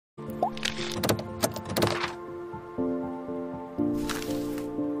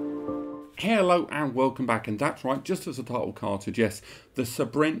Hello and welcome back, and that's right, just as the title card suggests, the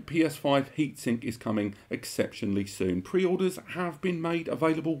Sabrent PS5 Heatsink is coming exceptionally soon. Pre-orders have been made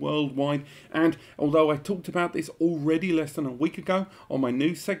available worldwide, and although I talked about this already less than a week ago on my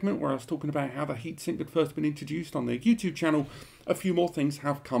news segment where I was talking about how the heatsink had first been introduced on their YouTube channel, a few more things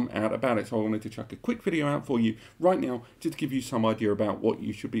have come out about it, so I wanted to chuck a quick video out for you right now just to give you some idea about what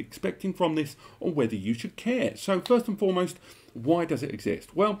you should be expecting from this or whether you should care. So first and foremost, why does it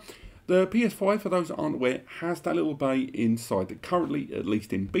exist? Well, the PS5, for those that aren't aware, has that little bay inside that currently, at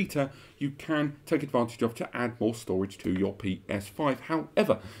least in beta, you can take advantage of to add more storage to your PS5.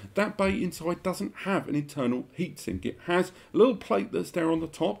 However, that bay inside doesn't have an internal heatsink. It has a little plate that's there on the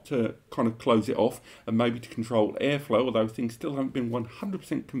top to kind of close it off and maybe to control airflow, although things still haven't been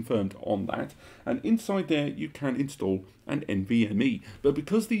 100% confirmed on that. And inside there, you can install an NVMe. But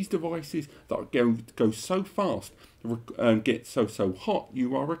because these devices that go so fast and get so hot,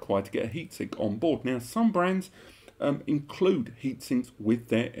 you are required to get a heatsink on board. Now, some brands include heatsinks with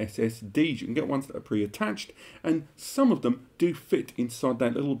their SSDs. You can get ones that are pre-attached, and some of them do fit inside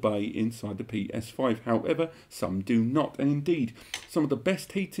that little bay inside the PS5. However, some do not. And indeed, some of the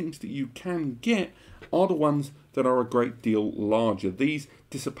best heatsinks that you can get are the ones that are a great deal larger. These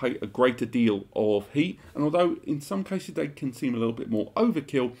dissipate a greater deal of heat, and although in some cases they can seem a little bit more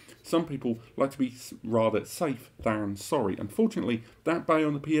overkill, some people like to be rather safe than sorry. Unfortunately, that bay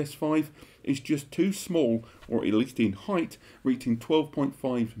on the PS5 is just too small, or at least in height, reaching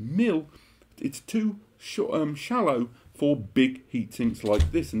 12.5 mil. It's too shallow for big heatsinks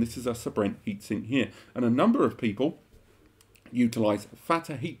like this, and this is a Sabrent heatsink here. And a number of people utilize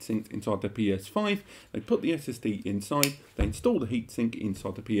fatter heatsinks inside the PS5. They put the SSD inside, they install the heatsink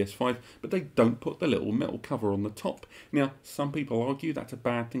inside the PS5, but they don't put the little metal cover on the top. Now, some people argue that's a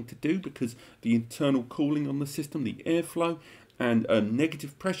bad thing to do because the internal cooling on the system, the airflow, and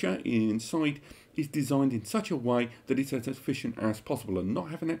negative pressure inside is designed in such a way that it's as efficient as possible, and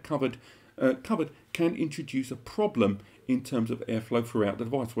not having that covered can introduce a problem in terms of airflow throughout the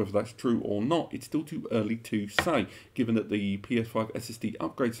device. Whether that's true or not, it's still too early to say, given that the PS5 SSD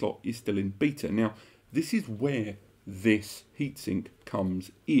upgrade slot is still in beta. Now, this is where this heatsink comes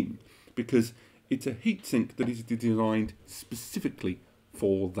in, because it's a heatsink that is designed specifically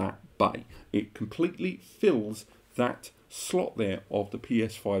for that bay. It completely fills that slot there of the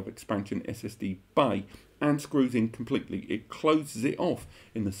PS5 expansion SSD bay and screws in completely. It closes it off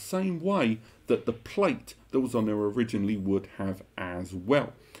in the same way that the plate that was on there originally would have as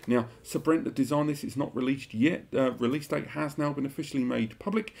well. Now, Sabrent that designed this is not released yet. Release date has now been officially made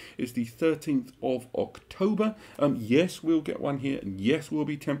public. It's the 13th of October. Yes, we'll get one here, and yes, we'll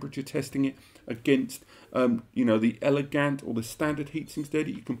be temperature testing it against you know, the elegant or the standard heatsinks there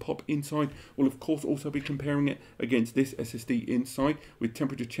that you can pop inside. We'll of course also be comparing it against this SSD inside with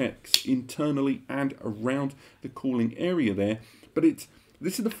temperature checks internally and around the cooling area there. But this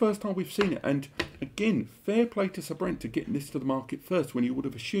is the first time we've seen it, and again, fair play to Sabrent to getting this to the market first, when you would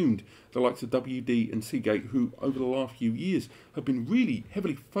have assumed the likes of WD and Seagate, who over the last few years have been really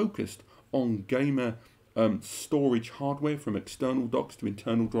heavily focused on gamer storage hardware, from external docks to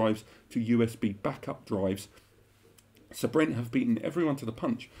internal drives to USB backup drives. Sabrent have beaten everyone to the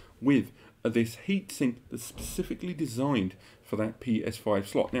punch with this heatsink that's specifically designed for that PS5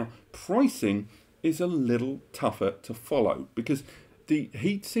 slot. Now, pricing is a little tougher to follow, because the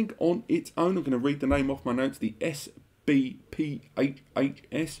heatsink on its own, I'm going to read the name off my notes, the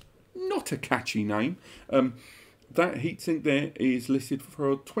SB-PHHS, not a catchy name. That heatsink there is listed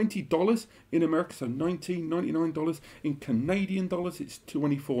for $20 in America, so $19.99. In Canadian dollars, it's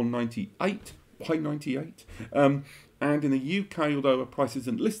 $24.98. Why 98? And in the UK, although a price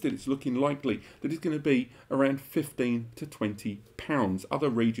isn't listed, it's looking likely that it's going to be around £15 to £20. Other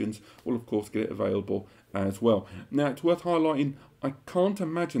regions will, of course, get it available as well. Now, it's worth highlighting, I can't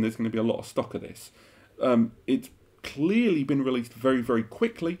imagine there's going to be a lot of stock of this. It's clearly been released very, very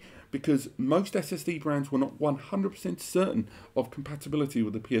quickly, because most SSD brands were not 100% certain of compatibility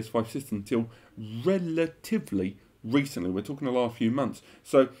with the PS5 system until relatively recently. We're talking the last few months.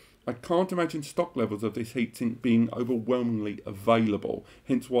 So I can't imagine stock levels of this heatsink being overwhelmingly available,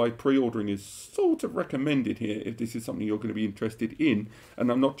 hence why pre-ordering is sort of recommended here if this is something you're going to be interested in. And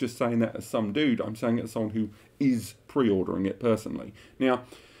I'm not just saying that as some dude, I'm saying it as someone who is pre-ordering it personally. Now,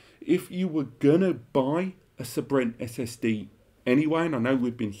 if you were going to buy a Sabrent SSD anyway, and I know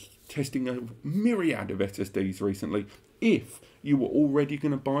we've been testing a myriad of SSDs recently, if you were already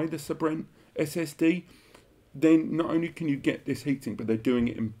going to buy the Sabrent SSD, then not only can you get this heatsink, but they're doing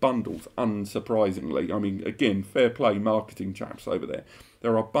it in bundles, unsurprisingly. I mean, again, fair play marketing chaps over there.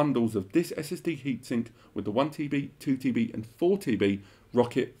 There are bundles of this SSD heatsink with the 1TB, 2TB and 4TB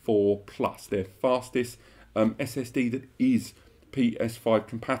Rocket 4 Plus, their fastest SSD that is PS5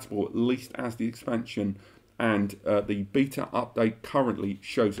 compatible, at least as the expansion and the beta update currently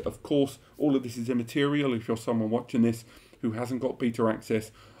shows. Of course, all of this is immaterial if you're someone watching this who hasn't got beta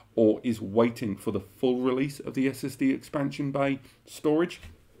access or is waiting for the full release of the SSD expansion bay storage.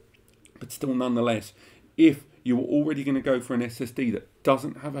 But still, nonetheless, if you were already going to go for an SSD that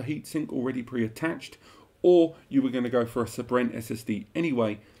doesn't have a heatsink already pre-attached, or you were going to go for a Sabrent SSD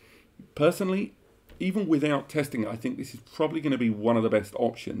anyway, personally, even without testing it, I think this is probably going to be one of the best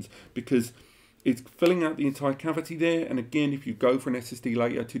options, because it's filling out the entire cavity there. And again, if you go for an SSD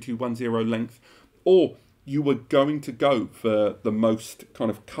later, 2210 length, or you were going to go for the most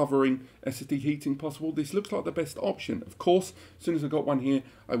kind of covering SSD heating possible, this looks like the best option. Of course, as soon as I got one here,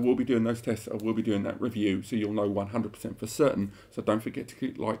 I will be doing those tests, I will be doing that review, so you'll know 100% for certain. So don't forget to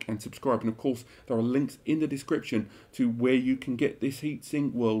click like and subscribe. And of course, there are links in the description to where you can get this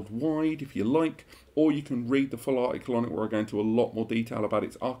heatsink worldwide if you like, or you can read the full article on it where I go into a lot more detail about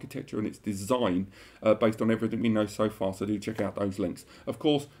its architecture and its design based on everything we know so far, so do check out those links. Of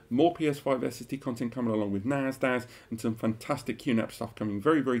course, more PS5 SSD content coming along with NASDAQ and some fantastic QNAP stuff coming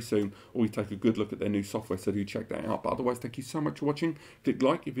very, very soon, or we take a good look at their new software, so do check that out. But otherwise, thank you so much for watching. Click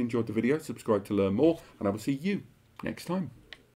like if you enjoyed the video, subscribe to learn more, and I will see you next time.